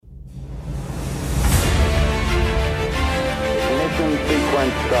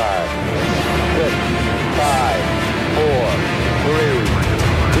sequence start. 6, 5, 4, 3,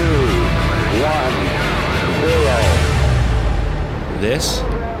 2, 1, 0. This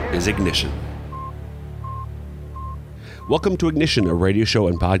is Ignition. Welcome to Ignition, a radio show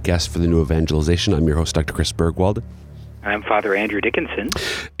and podcast for the New Evangelization. I'm your host, Dr. Chris Bergwald. I'm Father Andrew Dickinson.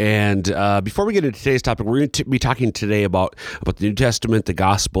 And before we get into today's topic, we're going to be talking today about the New Testament, the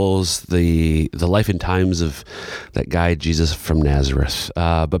Gospels, the life and times of that guy, Jesus from Nazareth.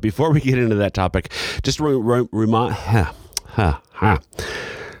 But before we get into that topic, just remind... What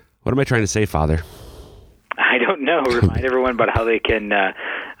am I trying to say, Father? I don't know. Remind everyone about how they can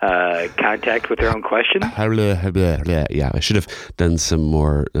contact with their own questions. Yeah, I should have done some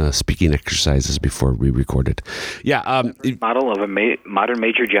more speaking exercises before we recorded. Yeah, model of a modern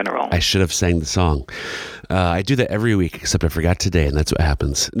major general. I should have sang the song. I do that every week, except I forgot today, and that's what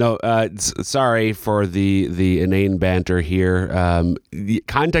happens. No, sorry for the inane banter here. The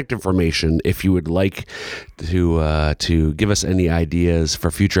contact information, if you would like to give us any ideas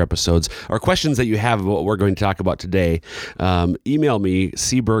for future episodes or questions that you have about what we're going to talk about today, email me,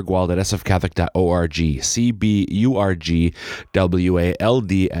 cburgwald@sfcatholic.org,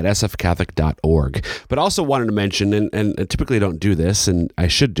 cburgwald@sfcatholic.org. But also wanted to mention, and typically I don't do this, and I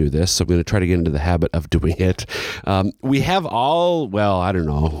should do this, so I'm going to try to get into the habit of doing it. We have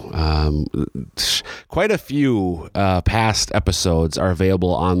quite a few past episodes are available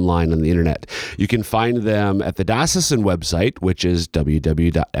online on the internet. You can find them at the diocesan website, which is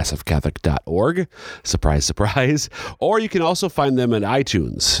www.sfcatholic.org. Surprise, surprise. Or you can also find them at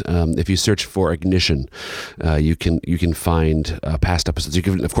iTunes. If you search for Ignition, you can find past episodes. You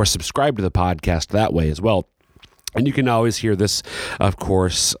can, of course, subscribe to the podcast that way as well. And you can always hear this, of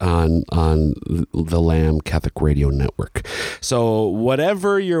course, on the Lamb Catholic Radio Network. So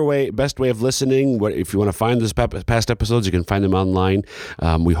whatever your best way of listening, if you want to find those past episodes, you can find them online.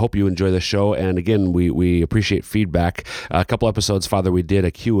 We hope you enjoy the show. And again, we appreciate feedback. A couple episodes, Father, we did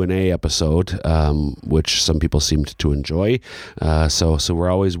a Q&A episode, which some people seemed to enjoy. So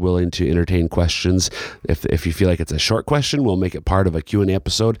we're always willing to entertain questions. If you feel like it's a short question, we'll make it part of a Q&A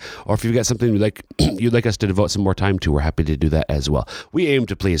episode. Or if you've got something you'd like us to devote some more time to, we're happy to do that as well. We aim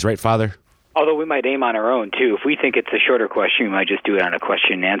to please, right, Father? Although we might aim on our own, too. If we think it's a shorter question, we might just do it on a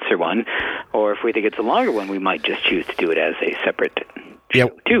question and answer one. Or if we think it's a longer one, we might just choose to do it as a separate show,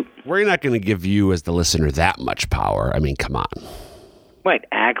 too. We're not going to give you, as the listener, that much power. I mean, come on. Might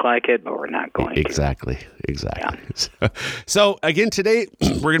act like it, but we're not going to. Exactly. Yeah. So again, today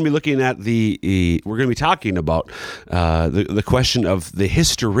we're going to be looking at we're going to be talking about the question of the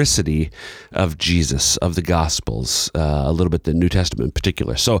historicity of Jesus, of the Gospels, a little bit the New Testament in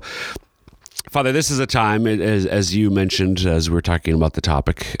particular. So, Father, this is a time, as you mentioned, as we were talking about the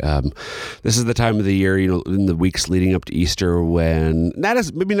topic, this is the time of the year, in the weeks leading up to Easter, when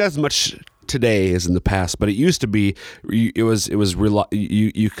maybe not as much today as in the past, but it used to be.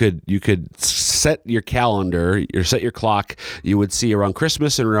 You could set your calendar or set your clock. You would see around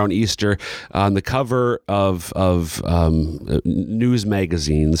Christmas and around Easter on the cover of news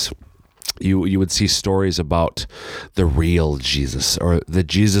magazines. You would see stories about the real Jesus, or the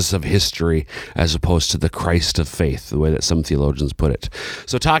Jesus of history, as opposed to the Christ of faith, the way that some theologians put it.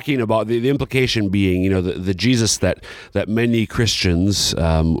 So talking about the implication being, the Jesus that many Christians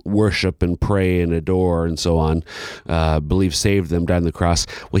worship and pray and adore and so on, believe saved them, died on the cross.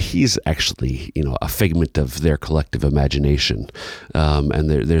 Well, he's actually, a figment of their collective imagination.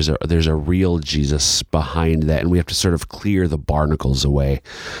 And there's a real Jesus behind that, and we have to sort of clear the barnacles away,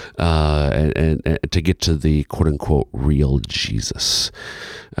 and to get to the quote unquote real Jesus.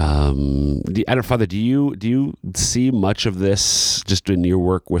 Father, do you see much of this just in your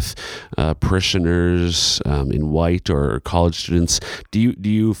work with parishioners in white or college students? Do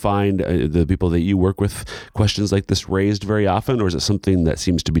you find the people that you work with questions like this raised very often, or is it something that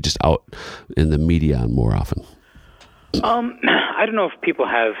seems to be just out in the media more often? I don't know if people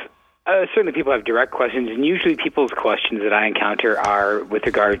have. Certainly people have direct questions, and usually people's questions that I encounter are with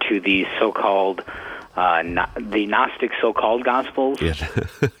regard to the so-called, the Gnostic so-called Gospels.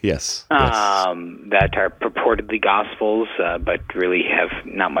 Yes. That are purportedly Gospels, but really have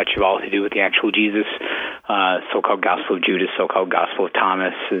not much at all to do with the actual Jesus, so-called Gospel of Judas, so-called Gospel of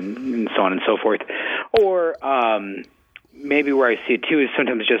Thomas, and so on and so forth. Or maybe where I see it, too, is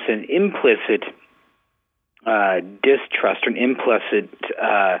sometimes just an implicit distrust or an implicit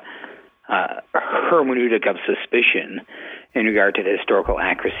hermeneutic of suspicion in regard to the historical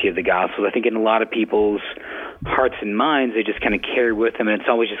accuracy of the Gospels. I think in a lot of people's hearts and minds, they just kind of carry with them, and it's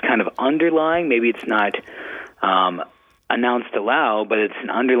always just kind of underlying. Maybe it's not announced aloud, but it's an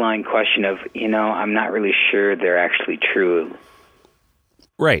underlying question of, I'm not really sure they're actually true.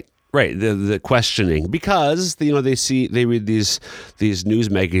 Right. The questioning, because they read these news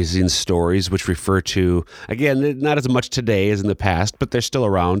magazine stories which refer to, again, not as much today as in the past, but they're still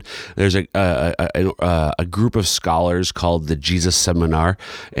around. There's a group of scholars called the Jesus Seminar,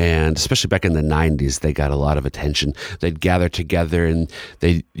 and especially back in the 90s, they got a lot of attention. They'd gather together and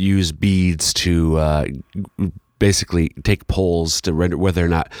they'd use beads to basically take polls to render whether or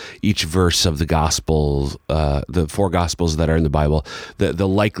not each verse of the gospel, the four gospels that are in the Bible, the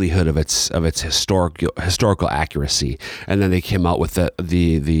likelihood of its historical accuracy, and then they came out with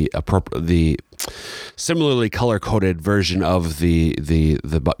the similarly color-coded version of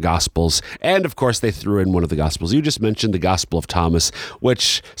the gospels, and of course they threw in one of the gospels you just mentioned, the Gospel of Thomas,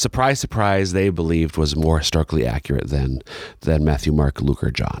 which, surprise, surprise, they believed was more historically accurate than Matthew, Mark, Luke,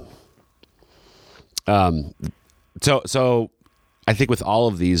 or John. So I think with all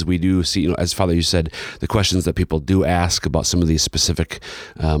of these, we do see, as Father, you said, the questions that people do ask about some of these specific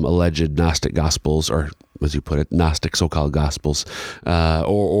alleged Gnostic gospels, or as you put it, Gnostic so-called gospels,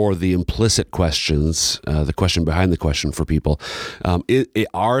 or the implicit questions, the question behind the question for people.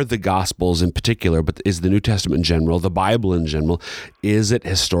 Are the gospels in particular, but is the New Testament in general, the Bible in general, is it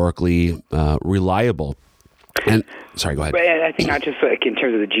historically reliable? And sorry, go ahead. Right, I think not just like in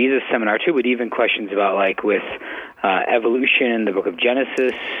terms of the Jesus Seminar too, but even questions about like with evolution, the Book of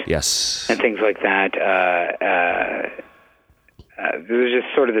Genesis, yes, and things like that. There's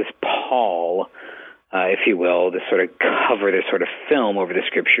just sort of this pall, if you will, to sort of cover this sort of film over the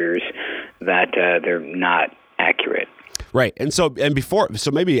Scriptures that they're not accurate. Right, before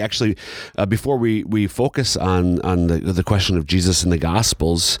we focus on the question of Jesus and the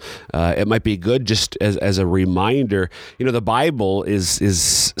Gospels, it might be good just as a reminder. The Bible is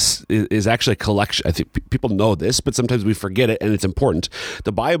actually a collection. I think people know this, but sometimes we forget it, and it's important.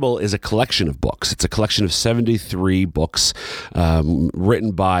 The Bible is a collection of books. It's a collection of 73 books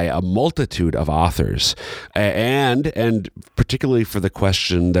written by a multitude of authors, and particularly for the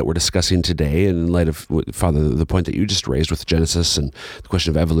question that we're discussing today, and in light of Father, the point that you just raised with Genesis and the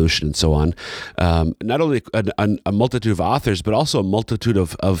question of evolution and so on, not only a multitude of authors, but also a multitude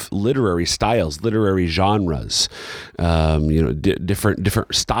of literary styles, literary genres,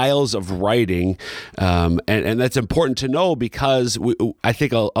 different styles of writing, and that's important to know, because I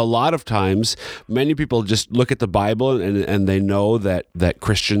think a lot of times many people just look at the Bible and they know that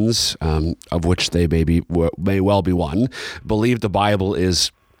Christians, of which they may well be one, believe the Bible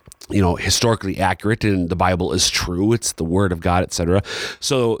is historically accurate and the Bible is true. It's the Word of God, etc.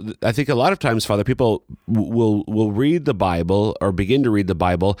 So I think a lot of times, Father, people will read the Bible or begin to read the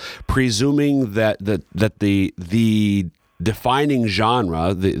Bible, presuming that the defining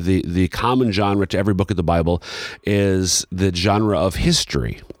genre, the common genre to every book of the Bible, is the genre of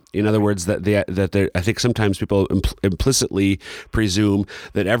history. In other words, that I think sometimes people implicitly presume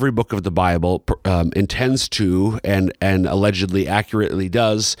that every book of the Bible intends to and allegedly accurately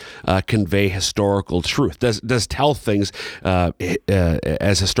does convey historical truth, does tell things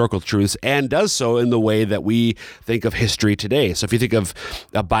as historical truths, and does so in the way that we think of history today. So if you think of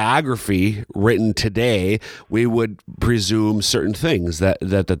a biography written today, we would presume certain things that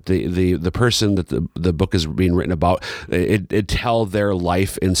the person that the book is being written about, it tell their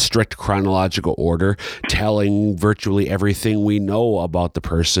life in strict chronological order, telling virtually everything we know about the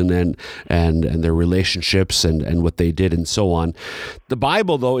person and their relationships and what they did and so on. The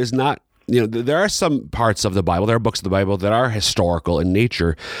Bible, though, is not. There are some parts of the Bible, there are books of the Bible that are historical in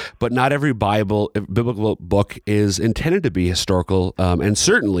nature, but not every biblical book is intended to be historical, and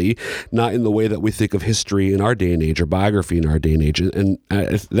certainly not in the way that we think of history in our day and age, or biography in our day and age. And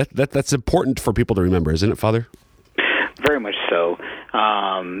that's important for people to remember, isn't it, Father? Very much so.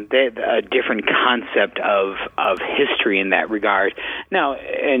 They have a different concept of history in that regard. Now,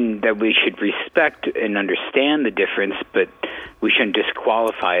 and that we should respect and understand the difference, but we shouldn't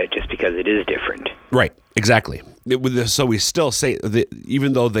disqualify it just because it is different. Right. Exactly. So we still say that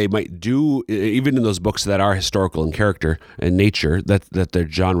even though they might do, even in those books that are historical in character and nature, that their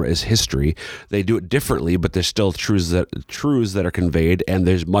genre is history, they do it differently, but there's still truths that are conveyed, and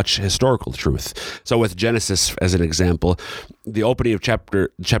there's much historical truth. So with Genesis, as an example, the opening of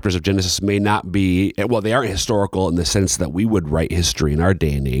chapters of Genesis may not be, well, they aren't historical in the sense that we would write history in our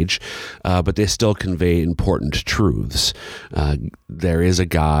day and age, but they still convey important truths. There is a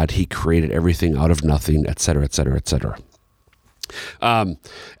God, He created everything out of nothing, et cetera, et cetera, et cetera.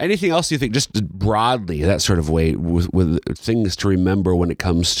 Anything else you think, just broadly, that sort of way, with things to remember when it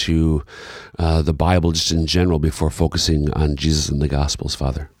comes to the Bible, just in general, before focusing on Jesus and the Gospels,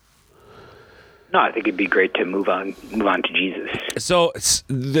 Father? No, I think it'd be great to move on to Jesus. So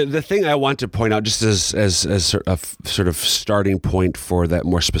the thing I want to point out, just as a sort of starting point for that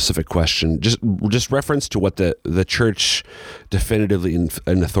more specific question, just reference to what the church definitively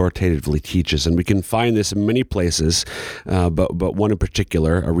and authoritatively teaches, and we can find this in many places, but one in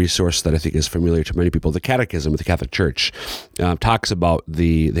particular, a resource that I think is familiar to many people, the Catechism of the Catholic Church, talks about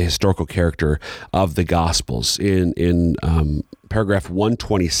the historical character of the Gospels in paragraph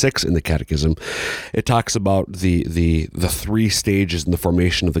 126 in the Catechism. It talks about the three stages in the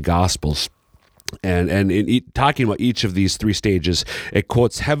formation of the Gospels. And in talking about each of these three stages, it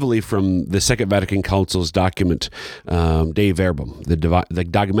quotes heavily from the Second Vatican Council's document, Dei Verbum, the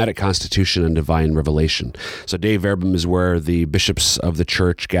dogmatic constitution and divine revelation. So Dei Verbum is where the bishops of the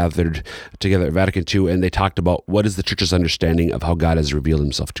church gathered together at Vatican II, and they talked about what is the church's understanding of how God has revealed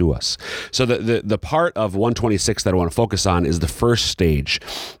himself to us. So the part of 126 that I want to focus on is the first stage,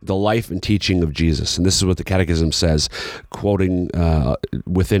 the life and teaching of Jesus. And this is what the Catechism says, quoting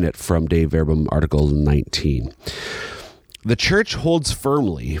within it from Dei Verbum, Article 19. The Church holds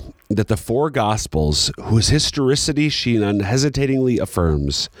firmly that the four Gospels, whose historicity she unhesitatingly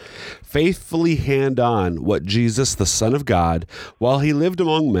affirms, faithfully hand on what Jesus, the Son of God, while he lived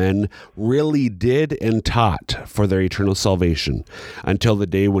among men, really did and taught for their eternal salvation until the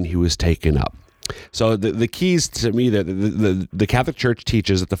day when he was taken up. So the keys to me that the Catholic Church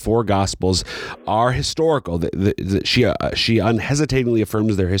teaches that the four Gospels are historical. She unhesitatingly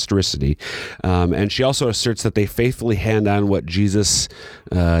affirms their historicity, and she also asserts that they faithfully hand on what Jesus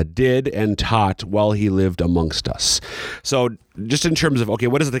did and taught while he lived amongst us. So just in terms of, okay,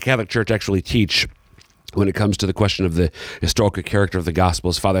 what does the Catholic Church actually teach when it comes to the question of the historical character of the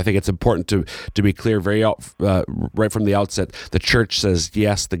Gospels? Father, I think it's important to be clear right from the outset. The Church says,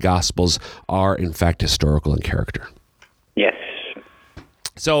 yes, the Gospels are in fact historical in character. Yes.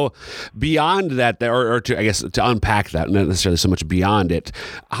 So beyond that, or to unpack that, not necessarily so much beyond it,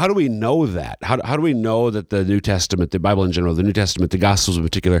 how do we know that? How do we know that the New Testament, the Bible in general, the New Testament, the Gospels in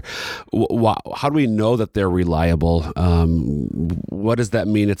particular, how do we know that they're reliable? What does that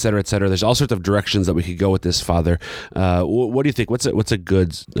mean, et cetera, et cetera? There's all sorts of directions that we could go with this, Father. What do you think? What's a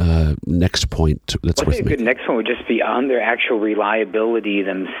good next point that's worth making? I think a good next one would just be on their actual reliability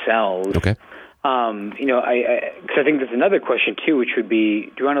themselves. Okay. Because I think there's another question too, which would be: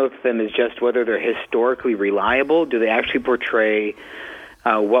 do you want to look at them as just whether they're historically reliable? Do they actually portray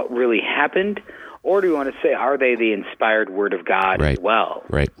what really happened, or do you want to say, are they the inspired Word of God as well?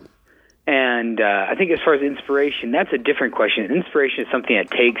 Right. And I think as far as inspiration, that's a different question. Inspiration is something that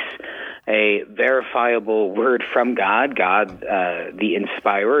takes a verifiable word from God, the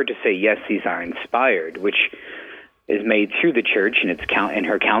inspirer, to say yes, these are inspired, which is made through the Church and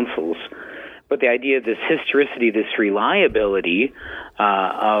her councils. But the idea of this historicity, this reliability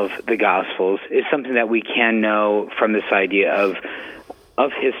of the Gospels is something that we can know from this idea of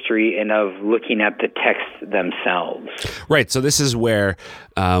history and of looking at the texts themselves. Right. So this is where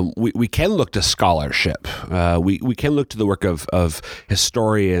we can look to scholarship. We can look to the work of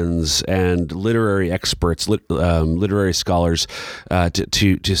historians and literary experts, literary scholars,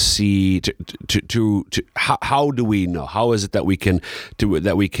 to see how do we know? How is it that we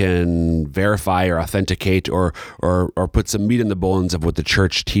can verify or authenticate or put some meat in the bones of what the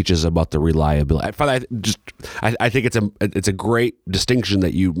Church teaches about the reliability? I think it's a great distinction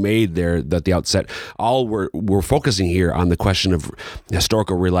that you made there at the outset. We're focusing here on the question of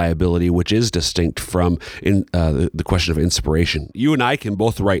historical reliability, which is distinct from the question of inspiration. You and I can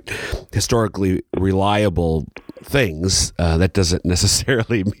both write historically reliable things. That doesn't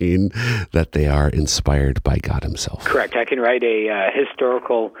necessarily mean that they are inspired by God himself. Correct. I can write a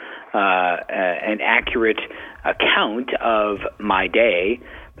historical and accurate account of my day.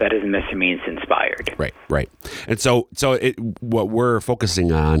 That doesn't necessarily mean it's inspired. Right. And so what we're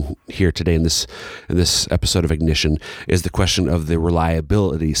focusing on here today in this episode of Ignition is the question of the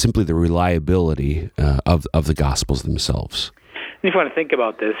reliability, simply the reliability of the Gospels themselves. And if you want to think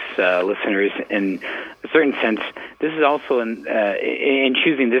about this, listeners, in a certain sense, this is also in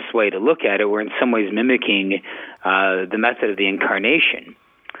choosing this way to look at it, we're in some ways mimicking the method of the Incarnation.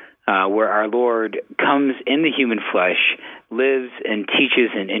 Where our Lord comes in the human flesh, lives and teaches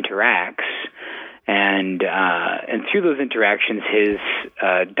and interacts, and through those interactions, his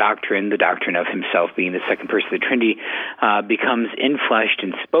doctrine, the doctrine of himself being the second person of the Trinity, becomes infleshed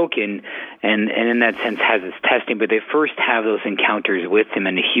and spoken, and in that sense has its testing. But they first have those encounters with him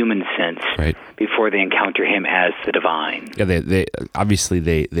in a human sense, before they encounter him as the divine. Yeah, they obviously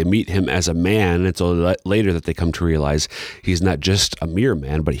they meet him as a man, and it's only later that they come to realize he's not just a mere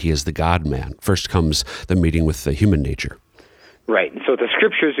man, but he is the God-man. First comes the meeting with the human nature. Right. And so the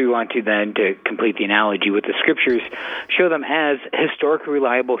Scriptures, we want to then, to complete the analogy with the Scriptures, show them as historically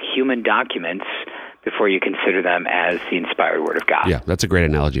reliable human documents before you consider them as the inspired Word of God. Yeah, that's a great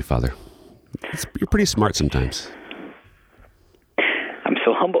analogy, Father. You're pretty smart sometimes. I'm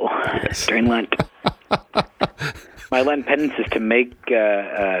so humble during Lent. My Lent penance is to make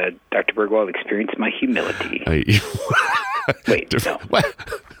Dr. Bergwald experience my humility. Wait, no.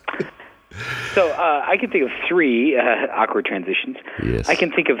 So I can think of three awkward transitions. Yes. I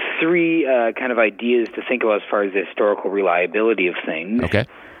can think of three kind of ideas to think about as far as the historical reliability of things. Okay.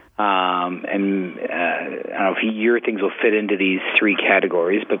 And I don't know if your things will fit into these three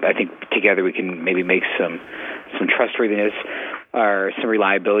categories, but I think together we can maybe make some trustworthiness or some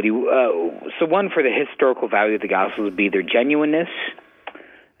reliability. So one for the historical value of the Gospels would be their genuineness.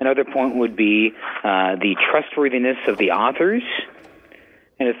 Another point would be the trustworthiness of the authors.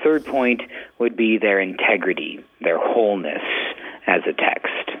 And a third point would be their integrity, their wholeness as a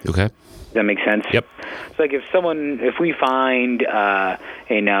text. Okay. Does that make sense? Yep. It's like if we find, a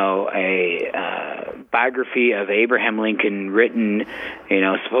biography of Abraham Lincoln written,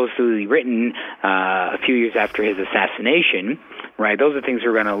 supposedly written a few years after his assassination, right? Those are things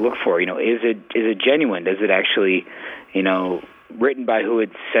we're going to look for. Is it genuine? Does it actually, written by who it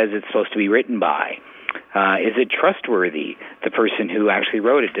says it's supposed to be written by? Is it trustworthy, the person who actually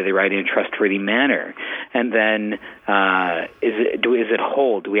wrote it? Do they write in a trustworthy manner? And then is it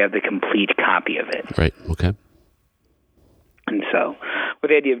whole? Do we have the complete copy of it? Right, okay. And so with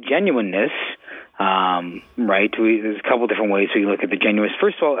the idea of genuineness, there's a couple different ways we can look at the genuineness.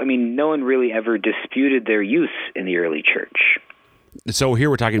 First of all, no one really ever disputed their use in the early church. So here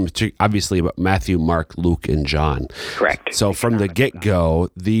we're talking obviously about Matthew, Mark, Luke, and John. Correct. So from the get-go,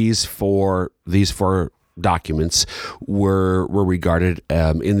 these four documents were regarded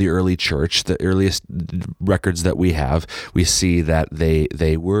in the early church. The earliest records that we have, we see that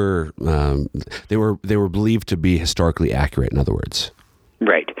they were believed to be historically accurate. In other words,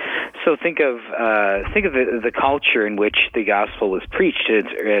 right. So think of the culture in which the gospel was preached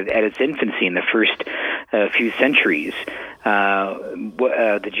at its infancy in the first few centuries.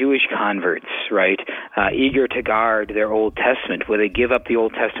 The Jewish converts, right, eager to guard their Old Testament. Would they give up the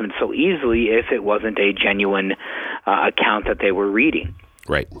Old Testament so easily if it wasn't a genuine account that they were reading?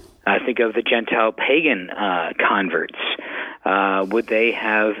 Right. Think of the Gentile pagan converts. Would they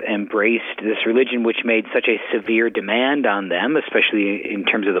have embraced this religion which made such a severe demand on them, especially in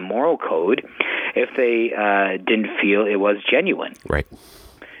terms of the moral code, if they didn't feel it was genuine? Right.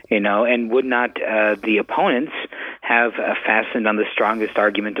 And would not the opponents have fastened on the strongest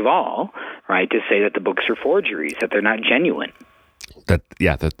argument of all, right, to say that the books are forgeries, that they're not genuine? That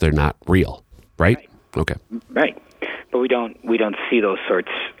they're not real, right? Okay. Right. But we don't see those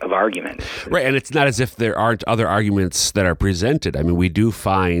sorts of arguments. Right, and it's not as if there aren't other arguments that are presented. We do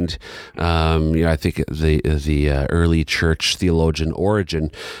find, I think the early church theologian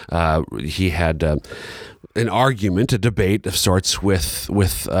Origen, he had an argument, a debate of sorts with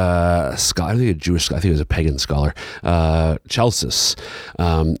a scholar, I think a Jewish scholar, I think it was a pagan scholar, Celsus,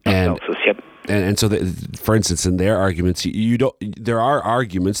 Celsus, yep. And so, for instance, in their arguments, there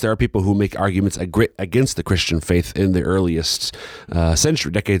are people who make arguments against the Christian faith in the earliest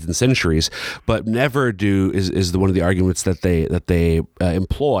decades and centuries, but never is one of the arguments that they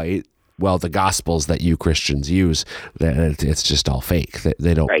employ. Well, the Gospels that you Christians use, that it's just all fake.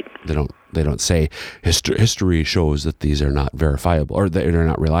 They don't. Right. They don't say history shows that these are not verifiable or they're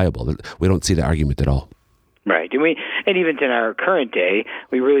not reliable. We don't see the argument at all. Right, and even in our current day,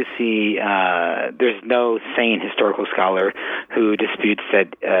 we really see there's no sane historical scholar who disputes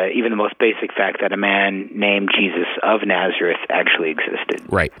that even the most basic fact that a man named Jesus of Nazareth actually existed.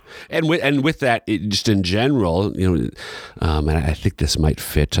 Right, and with that, just in general, and I think this might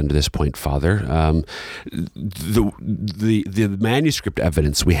fit under this point, Father. The manuscript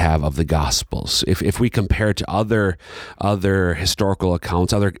evidence we have of the Gospels, if we compare it to other historical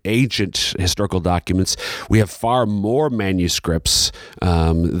accounts, other ancient historical documents, we have far more manuscripts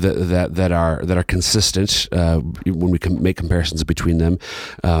that are consistent when we make comparisons between them.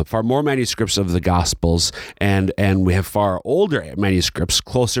 Far more manuscripts of the Gospels, and we have far older manuscripts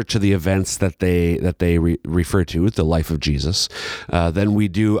closer to the events that they refer to, the life of Jesus, than we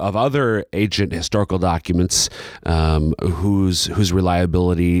do of other ancient historical documents whose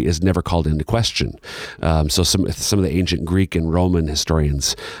reliability is never called into question. So some of the ancient Greek and Roman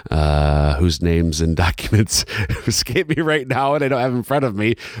historians whose names and documents escape me right now, and I don't have in front of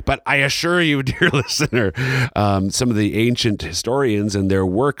me. But I assure you, dear listener, some of the ancient historians and their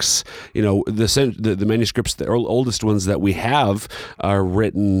works, the manuscripts, the oldest ones that we have are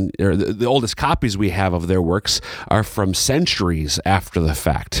written, or the oldest copies we have of their works are from centuries after the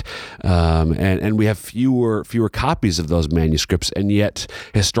fact, and we have fewer copies of those manuscripts, and yet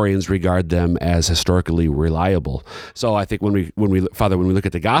historians regard them as historically reliable. So I think when we look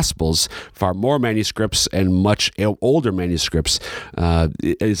at the Gospels, far more manuscripts and much older manuscripts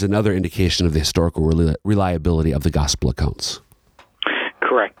is another indication of the historical reliability of the Gospel accounts.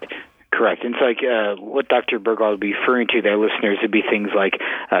 Correct. And so, what Dr. Burgall would be referring to there, listeners, would be things like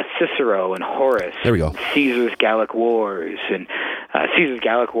Cicero and Horace. There we go. Caesar's Gallic Wars. And Caesar's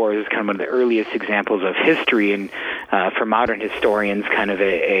Gallic Wars is kind of one of the earliest examples of history, and for modern historians, kind of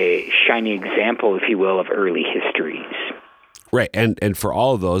a shining example, if you will, of early histories. Right, and for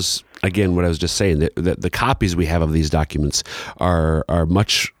all of those, again, what I was just saying, that the copies we have of these documents are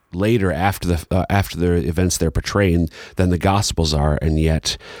much later after the events they're portraying than the Gospels are, and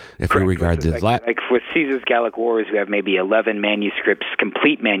yet, if we regard the like with Caesar's Gallic Wars, we have maybe 11 manuscripts,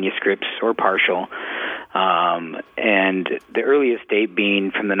 complete manuscripts or partial, and the earliest date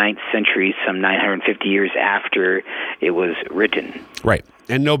being from the 9th century, some 950 years after it was written. Right,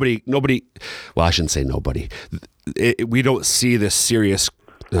 and nobody. Well, I shouldn't say nobody. We don't see this serious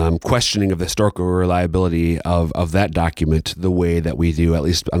questioning of the historical reliability of that document the way that we do, at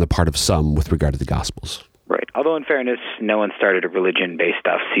least on the part of some, with regard to the Gospels. Right. Although, in fairness, no one started a religion based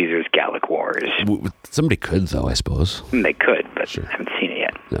off Caesar's Gallic Wars. Somebody could, though, I suppose. They could, but sure. I haven't seen it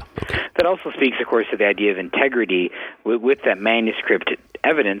yet. No. Okay. That also speaks, of course, to the idea of integrity. With that manuscript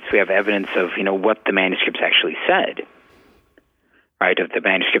evidence, we have evidence of what the manuscripts actually said. Right, of the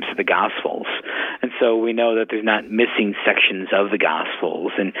manuscripts of the Gospels. And so we know that there's not missing sections of the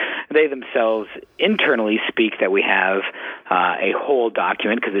Gospels, and they themselves internally speak that we have a whole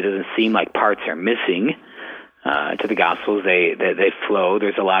document, because it doesn't seem like parts are missing to the Gospels. They flow.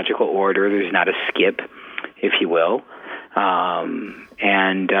 There's a logical order. There's not a skip, if you will.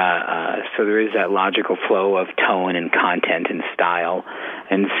 So there is that logical flow of tone and content and style,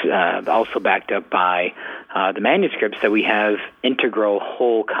 and also backed up by the manuscripts that we have integral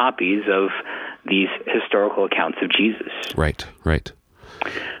whole copies of these historical accounts of Jesus. Right.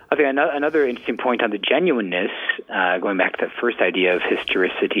 I think another interesting point on the genuineness, going back to that first idea of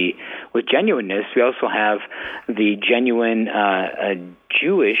historicity, with genuineness, we also have the genuine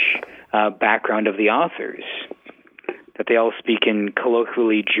Jewish background of the authors, that they all speak in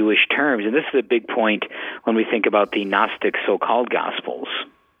colloquially Jewish terms. And this is a big point when we think about the Gnostic so-called Gospels.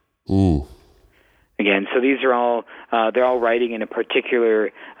 Ooh. Again, so these are all, they're all writing in a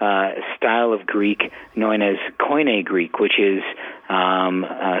particular style of Greek known as Koine Greek, which is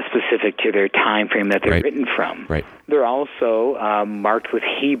specific to their time frame that they're written from. Right. They're also marked with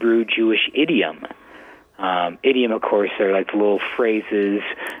Hebrew Jewish idiom. Idiom, of course, are like little phrases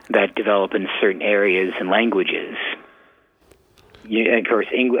that develop in certain areas and languages. Of course,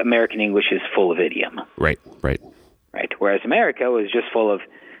 American English is full of idiom. Right. Whereas America was just full of,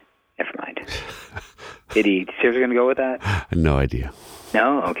 never mind. See if we're going to go with that? No idea.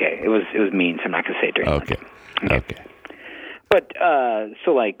 No? Okay. It was mean, so I'm not going to say it during Okay. But, it's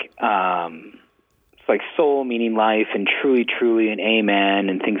like soul, meaning life, and truly, and amen,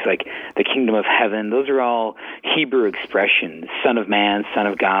 and things like the kingdom of heaven. Those are all Hebrew expressions. Son of man, son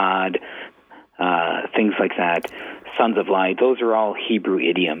of God, things like that. Sons of light. Those are all Hebrew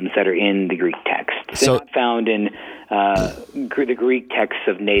idioms that are in the Greek text. They're not found in the Greek texts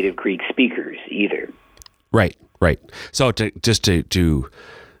of native Greek speakers either. Right. So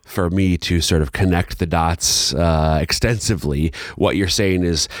for me to sort of connect the dots extensively, what you're saying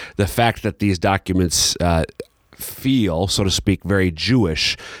is the fact that these documents feel, so to speak, very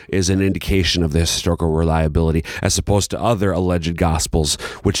Jewish is an indication of the historical reliability, as opposed to other alleged Gospels,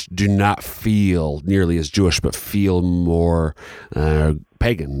 which do not feel nearly as Jewish, but feel more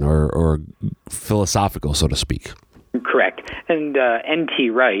pagan or philosophical, so to speak. Correct. And N.T.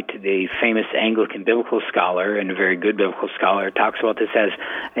 Wright, the famous Anglican biblical scholar and a very good biblical scholar, talks about this as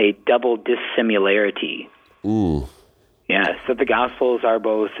a double dissimilarity. Ooh. Yes, that the Gospels are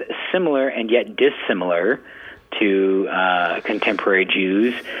both similar and yet dissimilar to contemporary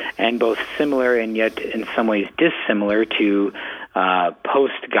Jews, and both similar and yet in some ways dissimilar to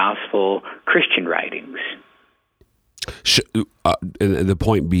post-gospel Christian writings. The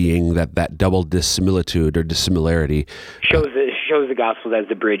point being that double dissimilitude or dissimilarity shows the Gospels as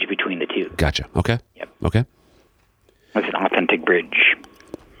the bridge between the two. Gotcha. Okay. Yep. Okay. It's an authentic bridge.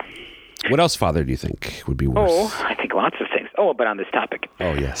 What else, Father, do you think would be worse? I think lots of things. Oh, but on this topic.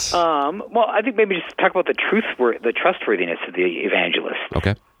 Oh, yes. Well, I think maybe just talk about the trustworthiness of the evangelists.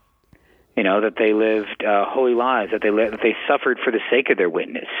 Okay. You know, that they lived holy lives, that they suffered for the sake of their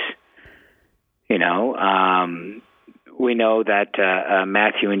witness. You know, we know that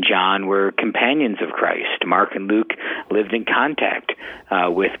Matthew and John were companions of Christ. Mark and Luke lived in contact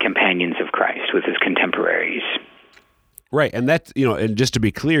with companions of Christ, with his contemporaries. Right, and that, you know, and just to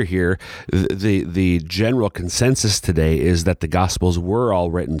be clear here, the general consensus today is that the Gospels were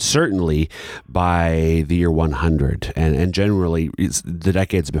all written certainly by the year 100, and generally it's the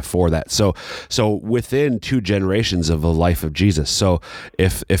decades before that. So within 2 generations of the life of Jesus. So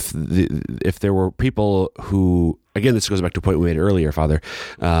if there were people who, again, this goes back to a point we made earlier, Father,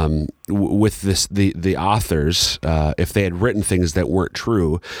 with the authors, if they had written things that weren't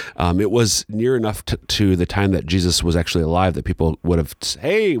true, it was near enough to the time that Jesus was actually alive that people would have,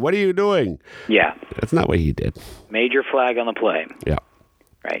 hey, what are you doing? Yeah. That's not what he did. Major flag on the play. Yeah.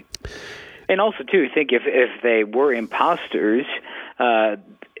 Right. And also, too, think if they were imposters, well,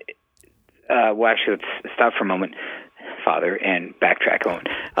 actually, let's stop for a moment, Father, and backtrack a moment.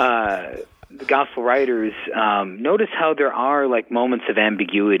 The gospel writers, notice how there are like moments of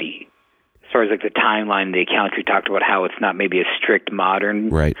ambiguity as far as like the timeline, the accounts. We talked about how it's not maybe a strict modern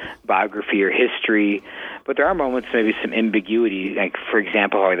biography or history, but there are moments, maybe some ambiguity. Like, for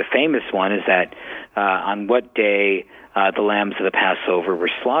example, the famous one is that on what day the lambs of the Passover were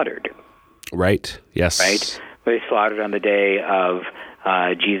slaughtered. Right. Yes. Right. Were they slaughtered on the day of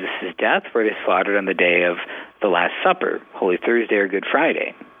Jesus' death? Were they slaughtered on the day of the Last Supper, Holy Thursday or Good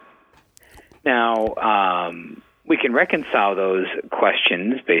Friday? Now, we can reconcile those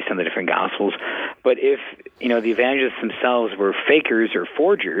questions based on the different Gospels, but if, you know, the evangelists themselves were fakers or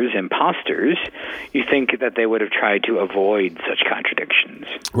forgers, imposters, you think that they would have tried to avoid such contradictions.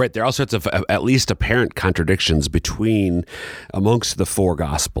 Right. There are all sorts of at least apparent contradictions amongst the 4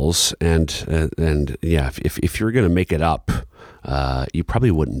 Gospels, and yeah, if you're going to make it up, you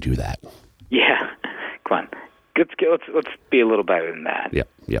probably wouldn't do that. Yeah. Come on. Let's be a little better than that.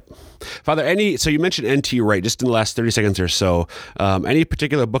 Yep. Father, so you mentioned N.T. Wright just in the last 30 seconds or so. Any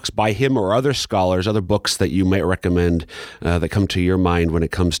particular books by him or other scholars, other books that you might recommend that come to your mind when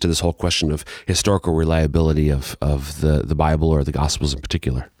it comes to this whole question of historical reliability of the Bible or the Gospels in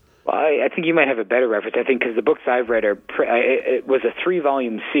particular? Well, I think you might have a better reference. I think because the books I've read it was a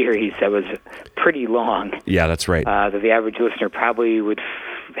 3-volume series that was pretty long. Yeah, that's right. That the average listener probably would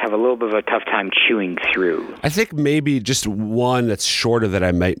have a little bit of a tough time chewing through. I think maybe just one that's shorter that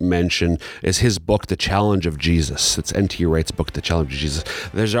I might mention is his book, The Challenge of Jesus. It's N.T. Wright's book, The Challenge of Jesus.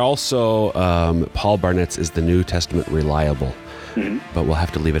 There's also Paul Barnett's Is the New Testament Reliable? Mm-hmm. But we'll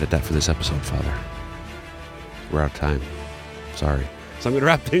have to leave it at that for this episode, Father. We're out of time. Sorry. So I'm going to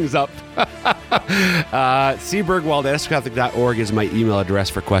wrap things up. Sebergwald@sfcatholic.org is my email address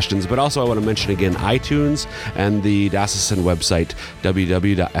for questions. But also I want to mention again iTunes and the diocesan website,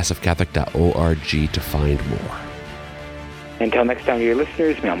 www.sfcatholic.org, to find more. Until next time, dear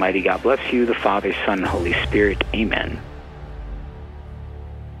listeners, may Almighty God bless you, the Father, Son, and Holy Spirit. Amen.